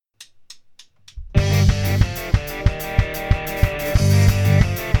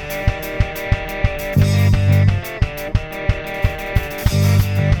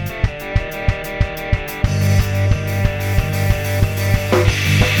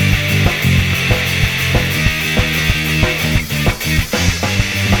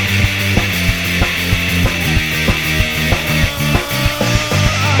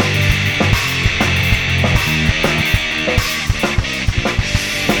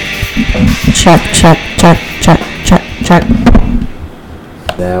Check, check, check, check, check, check.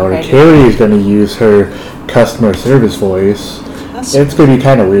 Now, Carrie is going to use her customer service voice. It's going to be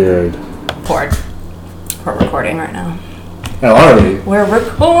kind of weird. We're recording right now. Oh, are we? We're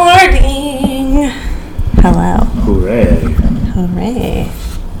recording. Hello. Hooray. Hooray.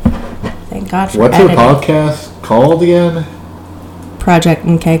 Thank God for What's editing. your podcast called again? Project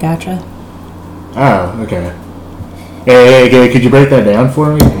Mmmk Gotcha. Oh, okay. Hey, could you break that down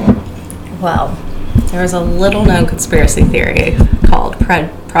for me? Well, there was a little known conspiracy theory called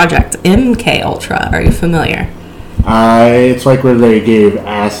Project Mmmk Ultra. Are you familiar? It's like where they gave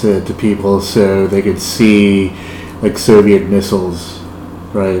acid to people so they could see, like, Soviet missiles,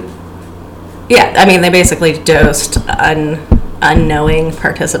 right? Yeah, I mean, they basically dosed unknowing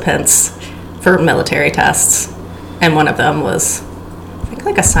participants for military tests. And one of them was, I think,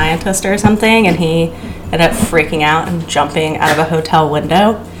 like a scientist or something, and he ended up freaking out and jumping out of a hotel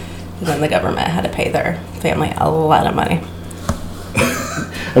window. And then the government had to pay their family a lot of money.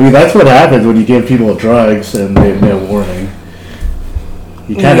 I mean, that's what happens when you give people drugs and they have no warning.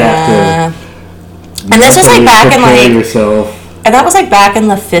 You kind of have to... And this was like back in like... yourself. And that was like back in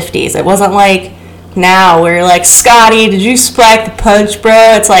the 50s. It wasn't like now where you're like, Scotty, did you spike the punch,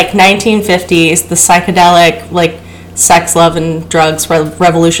 bro? It's like 1950s, the psychedelic, like, sex, love, and drugs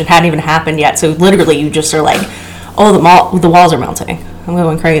revolution hadn't even happened yet. So literally you just are like, oh, the walls are melting. I'm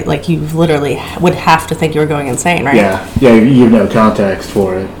going crazy. Like, you literally would have to think you were going insane, right? Yeah, you have no context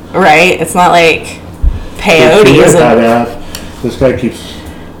for it. Right? It's not like peyote. This guy keeps...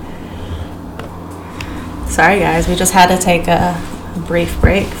 Sorry, guys. We just had to take a brief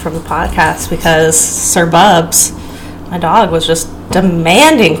break from the podcast because Sir Bubs, my dog, was just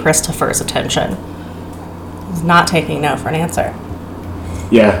demanding Christopher's attention. He's not taking no for an answer.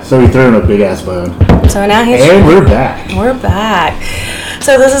 Yeah, so we threw him a big-ass bone. So now he's... And we're back. We're back.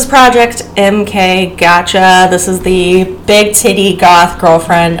 So this is Project Mmmk Gotcha. This is the big titty goth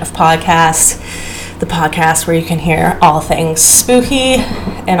girlfriend of podcasts. The podcast where you can hear all things spooky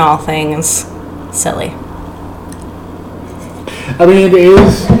and all things silly. I mean,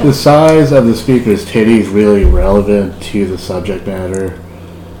 is the size of the speaker's titties really relevant to the subject matter?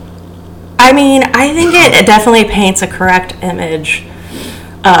 I mean, I think it definitely paints a correct image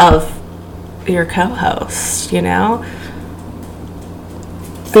of your co-host, you know?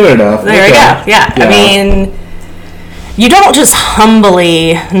 Fair enough. There we go. Yeah. I mean, you don't just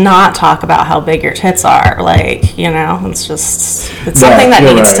humbly not talk about how big your tits are. Like, you know, it's something that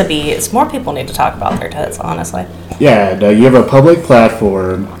needs to be, more people need to talk about their tits, honestly. Yeah, no, you have a public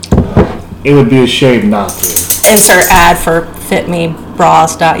platform. It would be a shame not to. Insert ad for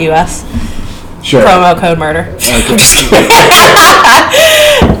fitmebras.us. Sure. Promo code murder. Okay.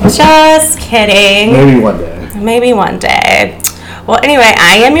 Just kidding. Maybe one day. Well, anyway,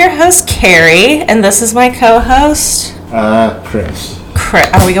 I am your host, Carrie, and this is my co-host, Chris.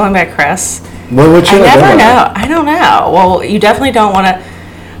 Are we going by Chris? Well, I never know. I don't know. Well, you definitely don't want to...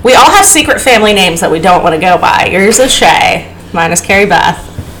 We all have secret family names that we don't want to go by. Yours is Shay. Mine is Carrie Beth.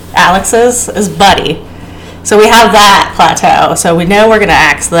 Alex's is Buddy. So we have that plateau. So we know we're going to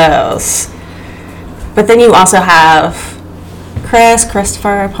axe those. But then you also have Chris,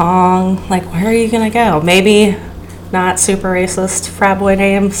 Christopher, Pong. Like, where are you going to go? Maybe not super racist frat boy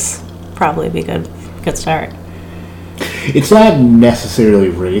names. Probably be good start. It's not necessarily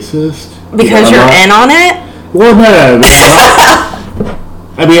racist. Because you're in on it? Well, no.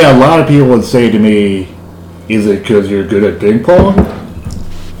 I mean, a lot of people would say to me, is it because you're good at ping pong?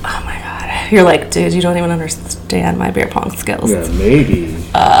 Oh my God. You're like, dude, you don't even understand my beer pong skills. Yeah, maybe.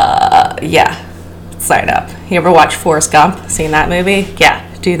 Yeah. Sign up. You ever watch Forrest Gump? Seen that movie? Yeah.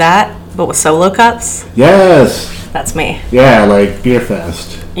 Do that, but with solo cups? Yes. That's me. Yeah, like Beer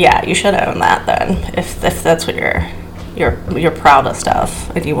Fest. Yeah, you should own that then. If that's what you're proudest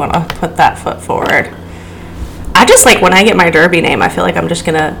of and you want to put that foot forward. I just like when I get my derby name, I feel like I'm just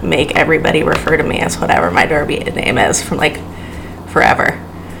gonna make everybody refer to me as whatever my derby name is from like forever.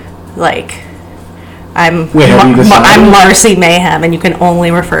 Like I'm Marcy Mayhem, and you can only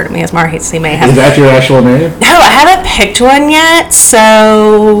refer to me as Marcy Mayhem. Is that your actual name? No, I haven't picked one yet,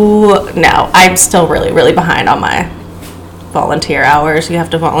 so no, I'm still really, really behind on my volunteer hours. You have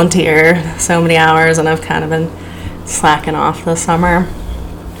to volunteer so many hours, and I've kind of been slacking off this summer.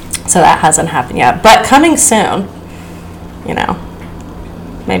 So that hasn't happened yet, but coming soon. You know,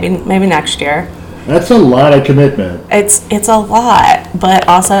 maybe next year. That's a lot of commitment. It's a lot, but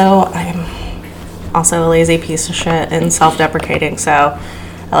also I'm also a lazy piece of shit and self-deprecating. So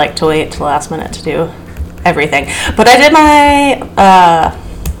I like to wait till the last minute to do everything. But I did my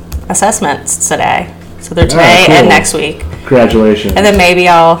assessments today, so they're today and next week. Congratulations. And then maybe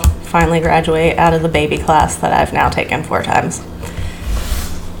I'll finally graduate out of the baby class that I've now taken 4 times.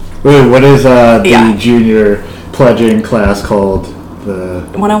 Wait, what is the junior pledging class called? The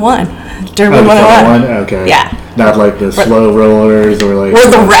 101. Derby 101. Okay. Yeah. Not like the slow rollers or like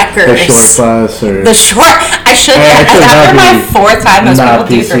the wreckers. The short bus or the short. I should. After my 4th time, most people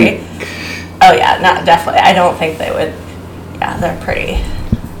do 3. Oh yeah, not definitely. I don't think they would. Yeah, they're pretty.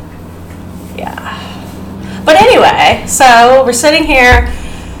 Yeah. But anyway, so we're sitting here.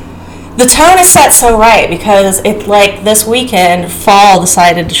 The tone is set so right because it's like this weekend, fall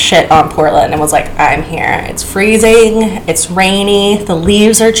decided to shit on Portland and was like, I'm here. It's freezing. It's rainy. The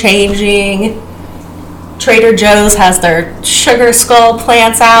leaves are changing. Trader Joe's has their sugar skull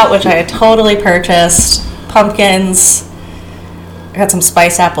plants out, which I totally purchased. Pumpkins. I got some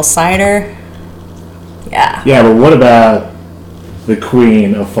spiced apple cider. Yeah. Yeah, but what about the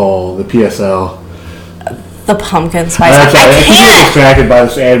queen of fall, the PSL? The pumpkin spice. I can't. Distracted by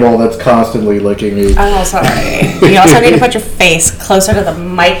this animal that's constantly licking me. Oh, sorry. You also need to put your face closer to the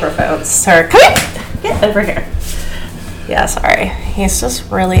microphone, sir. Come here. Get over here. Yeah, sorry. He's just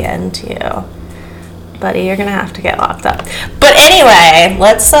really into you, buddy. You're gonna have to get locked up. But anyway,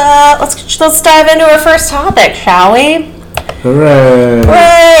 let's dive into our first topic, shall we? Hooray!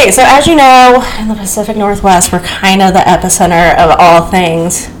 Hooray! So as you know, in the Pacific Northwest, we're kind of the epicenter of all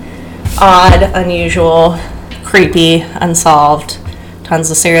things odd, unusual, creepy, unsolved. Tons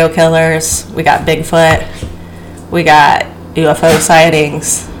of serial killers. We got Bigfoot. We got UFO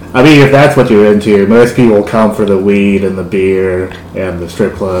sightings. I mean, if that's what you're into, most people come for the weed and the beer and the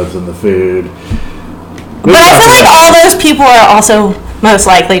strip clubs and the food. But I feel like all those people are also most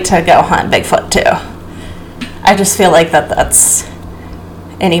likely to go hunt Bigfoot too. I just feel like that's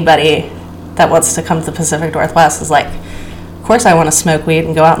anybody that wants to come to the Pacific Northwest is like, of course I want to smoke weed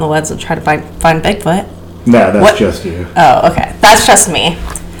and go out in the woods and try to find Bigfoot. No, that's just you. Oh, okay. That's just me.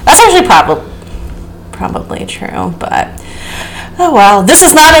 That's actually probably true, but oh well. This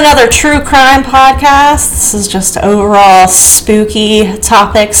is not another true crime podcast. This is just overall spooky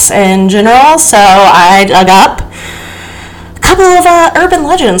topics in general. So I dug up a couple of urban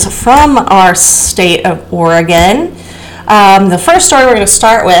legends from our state of Oregon. The first story we're going to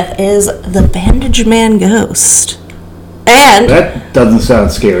start with is the Bandage Man ghost. And that doesn't sound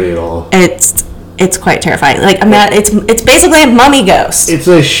scary at all. It's quite terrifying. Like it's basically a mummy ghost. It's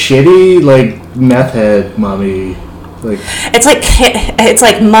a shitty like meth head mummy. Like it's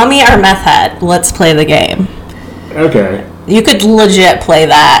like mummy or meth head. Let's play the game. Okay. You could legit play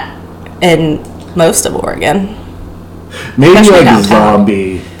that in most of Oregon. Maybe like downtown.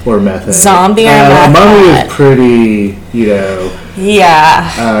 Zombie or meth head. Zombie or meth head. Mummy is pretty,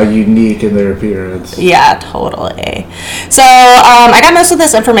 Yeah. Unique in their appearance. Yeah, totally. So I got most of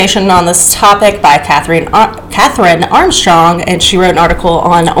this information on this topic by Catherine Armstrong, and she wrote an article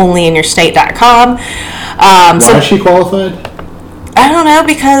on onlyinyourstate.com. Why is she qualified? I don't know,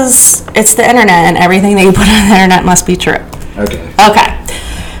 because it's the internet and everything that you put on the internet must be true. Okay.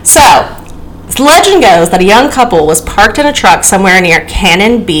 So, legend goes that a young couple was parked in a truck somewhere near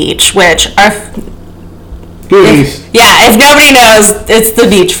Cannon Beach, which are... Goonies. If nobody knows, it's the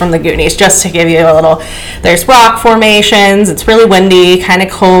beach from the Goonies, just to give you a little... There's rock formations, it's really windy, kind of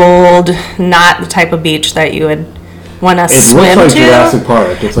cold, not the type of beach that you would want to swim to. It looks like Jurassic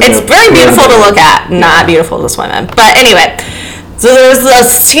Park. It's very beautiful to look at, not beautiful to swim in. But anyway, so there's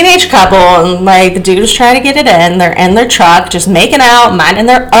this teenage couple, and like the dude was trying to get it in. They're in their truck, just making out, minding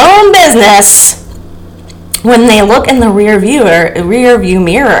their own business, when they look in the rear view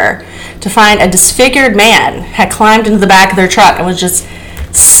mirror to find a disfigured man had climbed into the back of their truck and was just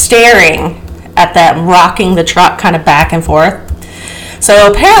staring at them, rocking the truck kind of back and forth.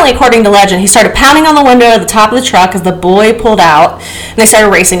 So apparently, according to legend, he started pounding on the window at the top of the truck as the boy pulled out, and they started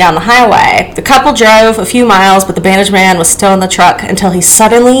racing down the highway. The couple drove a few miles, but the bandaged man was still in the truck until he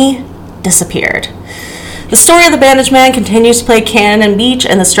suddenly disappeared. The story of the bandaged man continues to play Cannon Beach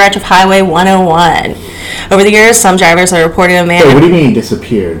and the stretch of Highway 101. Over the years, some drivers are reporting a man... Wait, what do you mean he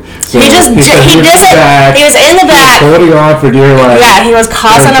disappeared? So he was in the back. He was holding on for dear life. Yeah, he was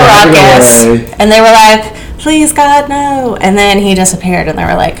causing a ruckus, and they were like, please, God, no. And then he disappeared, and they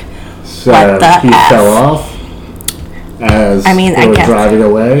were like, what the he F? Fell off as they were driving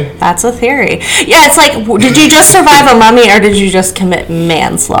away? That's a theory. Yeah, it's like, did you just survive a mummy, or did you just commit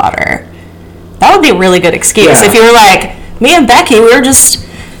manslaughter? That would be a really good excuse. If you were like, me and Becky, we were just,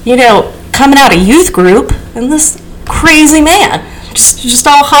 coming out of youth group, and this crazy man just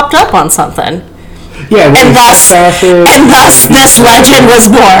all hopped up on something. Yeah, and thus this legend was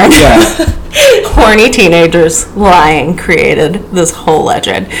born. Yeah. Horny teenagers lying created this whole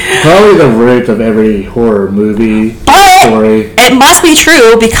legend. Probably the root of every horror movie story. It must be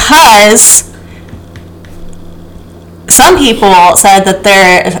true because some people said that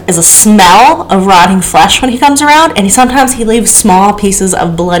there is a smell of rotting flesh when he comes around, and sometimes he leaves small pieces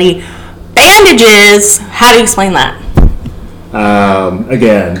of bloody bandages. How do you explain that?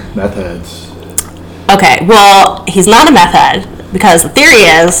 Again, meth heads. Okay, well, he's not a meth head because the theory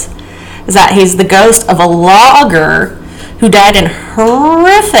is that he's the ghost of a logger who died in a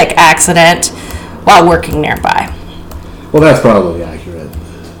horrific accident while working nearby. Well, that's probably accurate.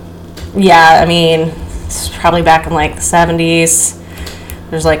 Yeah, I mean, it's probably back in like the 70s.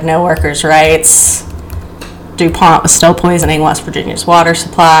 There's like no workers' rights. DuPont was still poisoning West Virginia's water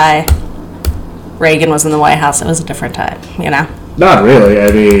supply. Reagan was in the White House. It was a different time, you know? Not really.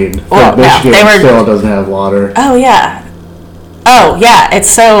 I mean, Michigan still doesn't have water. Oh, yeah.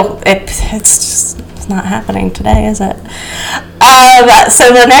 It's just not happening today, is it?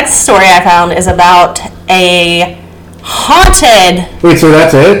 So the next story I found is about a haunted... Wait, so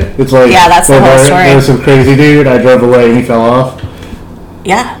that's it? It's like... Yeah, that's the whole story. There was some crazy dude, I drove away and he fell off?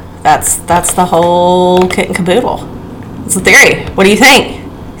 Yeah, that's the whole kit and caboodle. It's the theory. What do you think?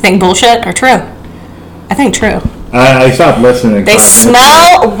 You think bullshit or true? I think true. I stopped listening. They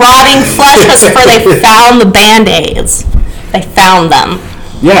smell rotting flesh before they found the Band-Aids. They found them.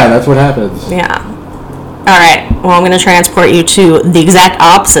 Yeah, that's what happens. Yeah. All right. Well, I'm going to transport you to the exact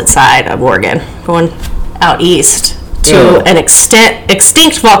opposite side of Oregon, going out east to an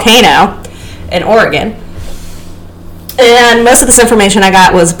extinct volcano in Oregon. And most of this information I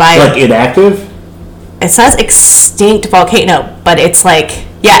got was by... Like inactive? It says extinct volcano, but it's like...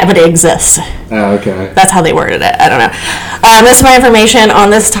 Yeah, but it exists. Oh, okay. That's how they worded it. I don't know. Most of my information on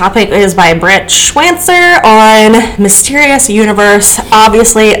this topic is by Britt Schwanzer on Mysterious Universe.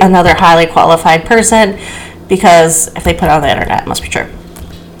 Obviously, another highly qualified person, because if they put it on the internet, it must be true.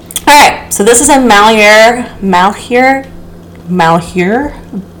 All right, so this is in Malheur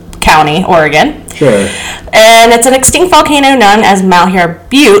County, Oregon. Sure. And it's an extinct volcano known as Malheur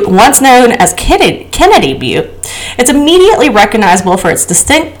Butte, once known as Kennedy Butte. It's immediately recognizable for its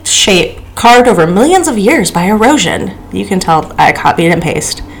distinct shape carved over millions of years by erosion. You can tell I copied and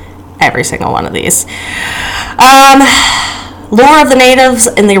pasted every single one of these. Lore of the natives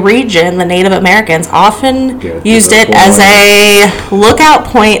in the region, the Native Americans, often used it as a lookout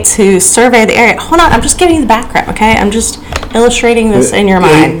point to survey the area. Hold on, I'm just giving you the background, okay? I'm just illustrating this in your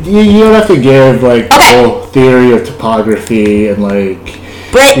mind. You don't have to give, like, the whole theory of topography and, like...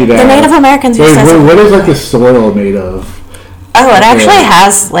 But the Native Americans used it. What is, like, the soil made of? Oh, it actually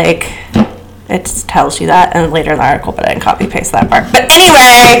has, like... It tells you that in later in the article, but I didn't copy-paste that part. But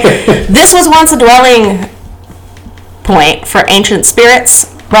anyway, this was once a dwelling point for ancient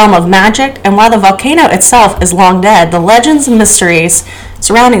spirits, realm of magic, and while the volcano itself is long dead, the legends and mysteries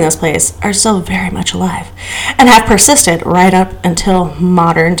surrounding this place are still very much alive and have persisted right up until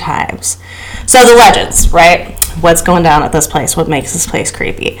modern times. So the legends, right? What's going down at this place? What makes this place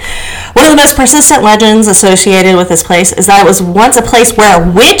creepy? One of the most persistent legends associated with this place is that it was once a place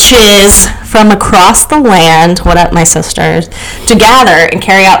where witches from across the land, what up my sisters, to gather and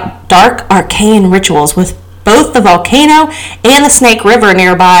carry out dark arcane rituals, with both the volcano and the Snake River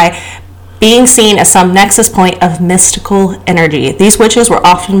nearby being seen as some nexus point of mystical energy. These witches were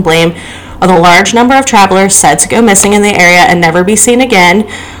often blamed on the large number of travelers said to go missing in the area and never be seen again,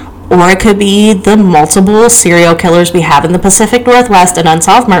 or it could be the multiple serial killers we have in the Pacific Northwest and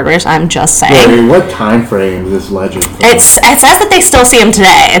unsolved murders. I'm just saying. What time frame is this legend from? It says that they still see them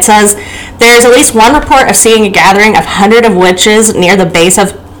today. It says there's at least one report of seeing a gathering of hundreds of witches near the base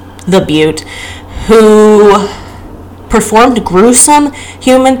of the butte who performed gruesome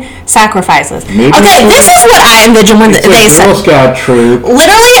human sacrifices. Okay, this is what I envisioned when they said. Girl Scout troop.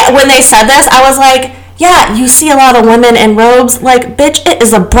 Literally, when they said this, I was like, yeah, you see a lot of women in robes. Like, bitch, it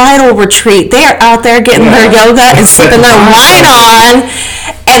is a bridal retreat. They are out there getting their yoga and sipping their wine on,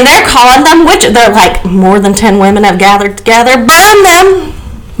 and they're calling them witches. They're like, more than 10 women have gathered together. Burn them.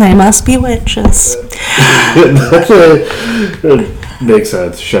 They must be witches. Makes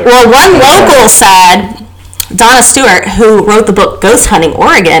sense. Sure. Well, one local said, Donna Stewart, who wrote the book Ghost Hunting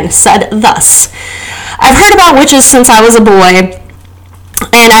Oregon, said thus: I've heard about witches since I was a boy,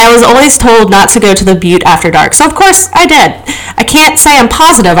 and I was always told not to go to the butte after dark, so of course I did. I can't say I'm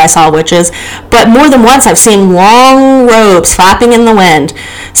positive I saw witches, but more than once I've seen long robes flapping in the wind.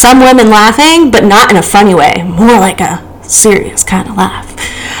 Some women laughing, but not in a funny way, more like a serious kind of laugh.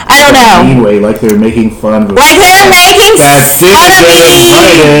 I don't know. Mean way, like they're making fun of like they're making fun of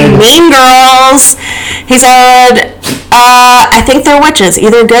me. Mean girls. He said, I think they're witches,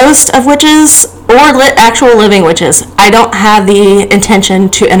 either ghosts of witches or actual living witches. I don't have the intention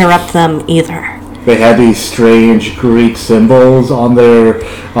to interrupt them either. They had these strange Greek symbols on their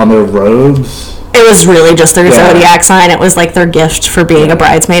robes. It was really just their zodiac sign. It was like their gift for being a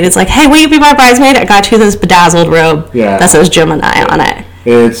bridesmaid. It's like, hey, will you be my bridesmaid? I got you this bedazzled robe that says Gemini on it.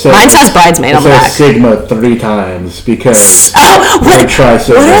 Mine says bridesmaid on the back. It says Sigma 3 times because what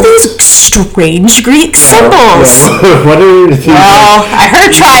are these strange Greek symbols? What are these? Well, I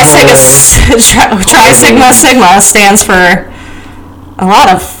heard Tri Sigma stands for a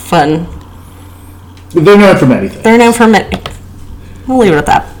lot of fun. They're known for many things. They're known for many. We'll leave it at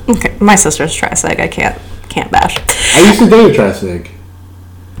that. Okay, my sister's Tri-Sig. I can't bash. I used to date a Tri-Sig.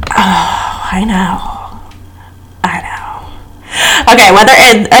 Oh, I know. Okay, whether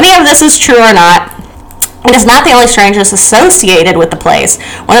any of this is true or not, it is not the only strangeness associated with the place.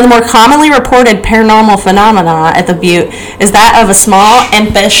 One of the more commonly reported paranormal phenomena at the Butte is that of a small,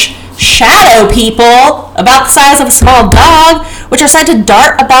 impish shadow people about the size of a small dog, which are said to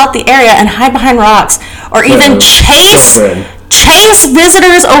dart about the area and hide behind rocks, or even chase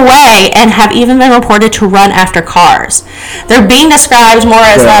visitors away, and have even been reported to run after cars. They're being described more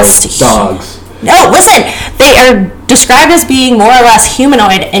as less dogs. No, listen, they are described as being more or less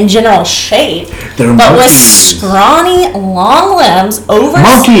humanoid in general shape, but with scrawny, long limbs,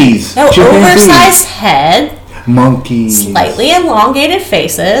 oversized head, slightly elongated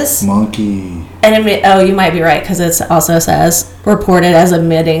faces, and you might be right because it also says reported as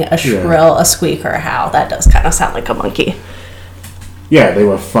emitting a shrill, a squeak, or a howl. That does kind of sound like a monkey. Yeah, they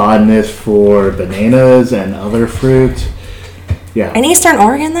were fondness for bananas and other fruit. Yeah. In Eastern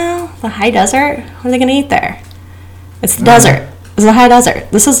Oregon, though, the high desert, what are they going to eat there? It's the desert. It's the high desert.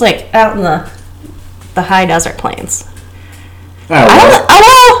 This is like out in the high desert plains.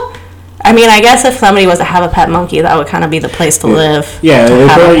 I mean, I guess if somebody was to have a pet monkey, that would kind of be the place to live. Yeah, they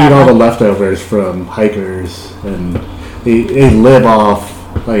probably eat all the leftovers from hikers, and they live off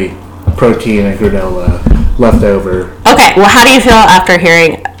like protein and granola leftover. Okay, well, how do you feel after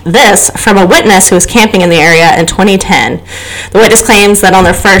hearing this from a witness who was camping in the area in 2010? The witness claims that on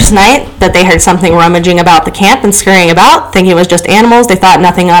their first night that they heard something rummaging about the camp and scurrying about, thinking it was just animals. They thought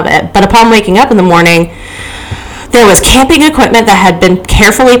nothing of it. But upon waking up in the morning, there was camping equipment that had been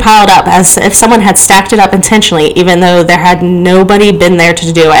carefully piled up as if someone had stacked it up intentionally, even though there had nobody been there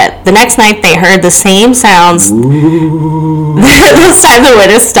to do it. The next night, they heard the same sounds. This time, the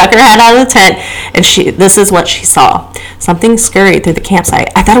witness stuck her head out of the tent, and this is what she saw. Something scurried through the campsite.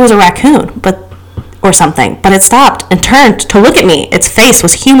 I thought it was a raccoon, or something, but it stopped and turned to look at me. Its face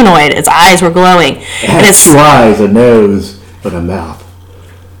was humanoid. Its eyes were glowing. It had two eyes, a nose, and a mouth.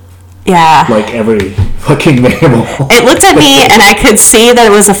 Yeah. Like every fucking mammal. It looked at me, and I could see that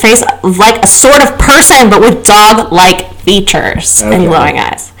it was a face like a sort of person, but with dog-like features and glowing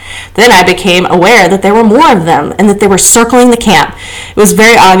eyes. Then I became aware that there were more of them, and that they were circling the camp. It was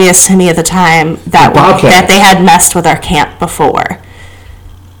very obvious to me at the time that they had messed with our camp before.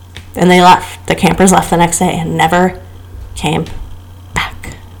 And they left. The campers left the next day and never came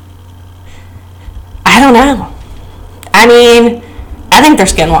back. I don't know. I mean, I think they're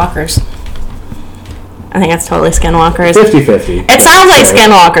skinwalkers. I think it's totally skinwalkers. 50-50. It sounds like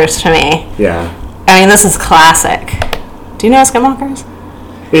skinwalkers to me. Yeah. I mean, this is classic. Do you know skinwalkers?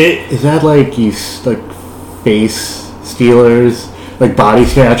 Is that like face stealers? Like body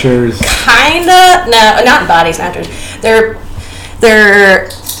snatchers? Kinda. No, not body snatchers. They're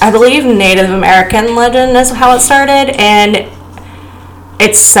I believe Native American legend is how it started, and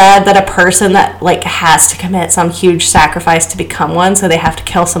it's said that a person that like has to commit some huge sacrifice to become one, so they have to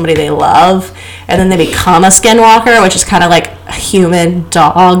kill somebody they love, and then they become a skinwalker, which is kind of like a human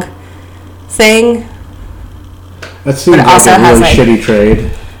dog thing. That seems like a really shitty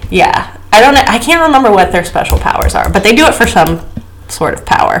trade. Yeah, I don't know. I can't remember what their special powers are, but they do it for some sort of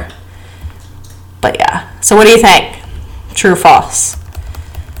power. But yeah. So what do you think? True or false?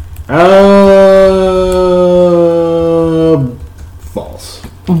 False.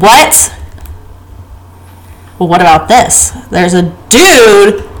 What? Well, what about this? There's a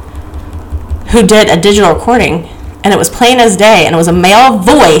dude who did a digital recording, and it was plain as day, and it was a male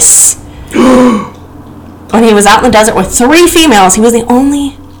voice. When he was out in the desert with 3 females, he was the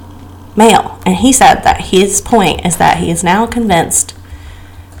only male. And he said that his point is that he is now convinced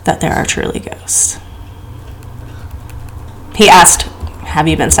that there are truly ghosts. He asked, have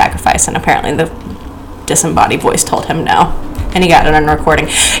you been sacrificed? And apparently the disembodied voice told him no. and he got it on recording.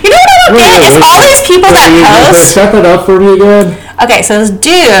 You know what I don't get is all these people that post. Set that up for me again. Okay, so this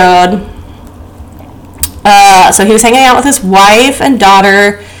dude, so he was hanging out with his wife and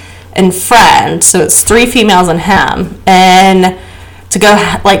daughter and friend, so it's 3 females and him, and to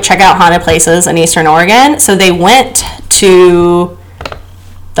go like check out haunted places in Eastern Oregon. So they went to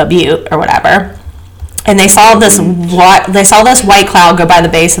the Butte or whatever, and they saw this white cloud go by the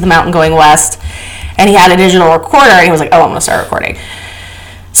base of the mountain going west, and he had a digital recorder, and he was like, oh, I'm gonna start recording.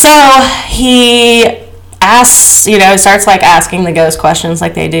 So he asks, starts like asking the ghost questions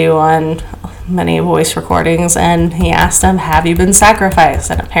like they do on many voice recordings, and he asked them, have you been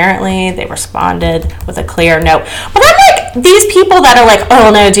sacrificed? And apparently they responded with a clear no. But I'm like, these people that are like,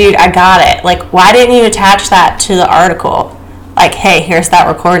 oh no dude, I got it, like why didn't you attach that to the article? Like, hey, here's that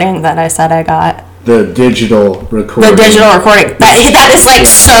recording that I said I got. The digital recording. That is like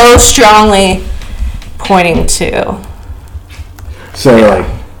so strongly pointing to. So like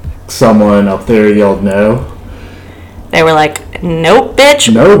someone up there yelled no? They were like, nope,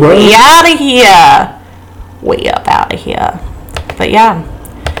 bitch. No, bro. We out of here. Way up out of here. But yeah.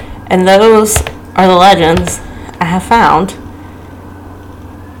 And those are the legends I have found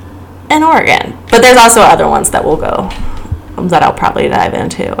in Oregon. But there's also other ones that I'll probably dive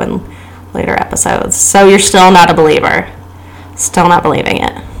into in later episodes. So you're still not a believer. Still not believing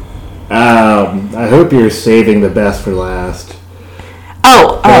it. I hope you're saving the best for last.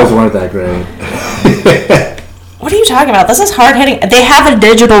 Those weren't that great. What are you talking about? This is hard hitting. They have a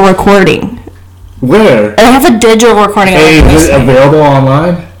digital recording. Where? They have a digital recording. Is it available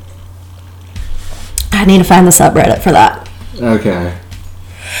online? I need to find the subreddit for that. Okay.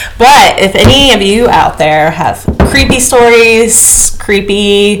 But if any of you out there have creepy stories,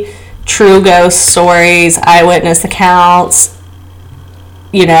 creepy true ghost stories, eyewitness accounts,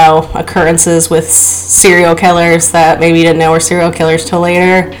 occurrences with serial killers that maybe you didn't know were serial killers till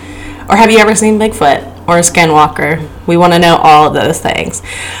later, or have you ever seen Bigfoot or a skinwalker? We want to know all of those things.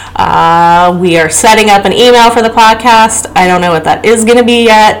 We are setting up an email for the podcast. I don't know what that is going to be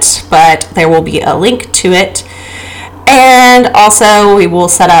yet, but there will be a link to it. And also, we will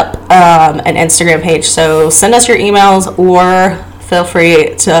set up an Instagram page. So send us your emails or feel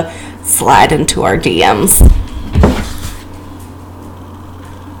free to slide into our DMs.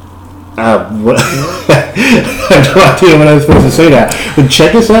 I have no idea when I was supposed to say that. But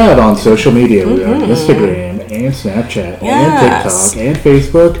check us out on social media. We are on Instagram and Snapchat and TikTok and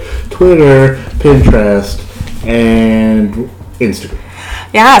Facebook, Twitter, Pinterest, and Instagram.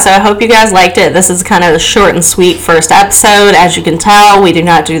 Yeah, so I hope you guys liked it. This is kind of a short and sweet first episode. As you can tell, we do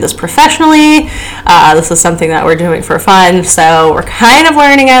not do this professionally. This is something that we're doing for fun, so we're kind of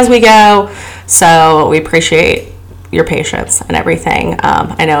learning as we go. So we appreciate your patience and everything.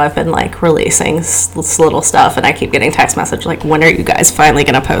 I know I've been like releasing this little stuff, and I keep getting text message like, when are you guys finally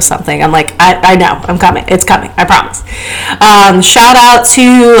gonna post something? I'm like, I know, I'm coming. It's coming, I promise. Shout out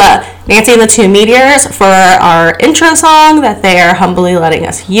to Nancy and the Two Meteors for our intro song that they are humbly letting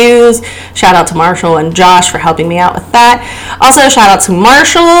us use. Shout out to Marshall and Josh for helping me out with that. Also, shout out to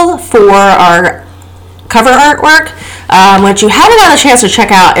Marshall for our cover artwork, which you haven't had a chance to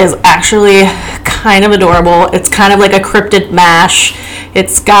check out, is actually kind of adorable. It's kind of like a cryptid mash.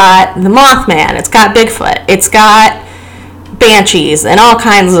 It's got the Mothman, it's got Bigfoot, it's got banshees, and all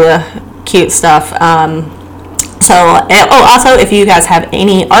kinds of cute stuff. Also, if you guys have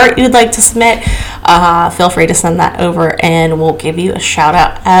any art you'd like to submit, feel free to send that over, and we'll give you a shout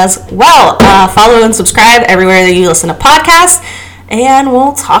out as well. Follow and subscribe everywhere that you listen to podcasts, and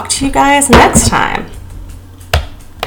we'll talk to you guys next time.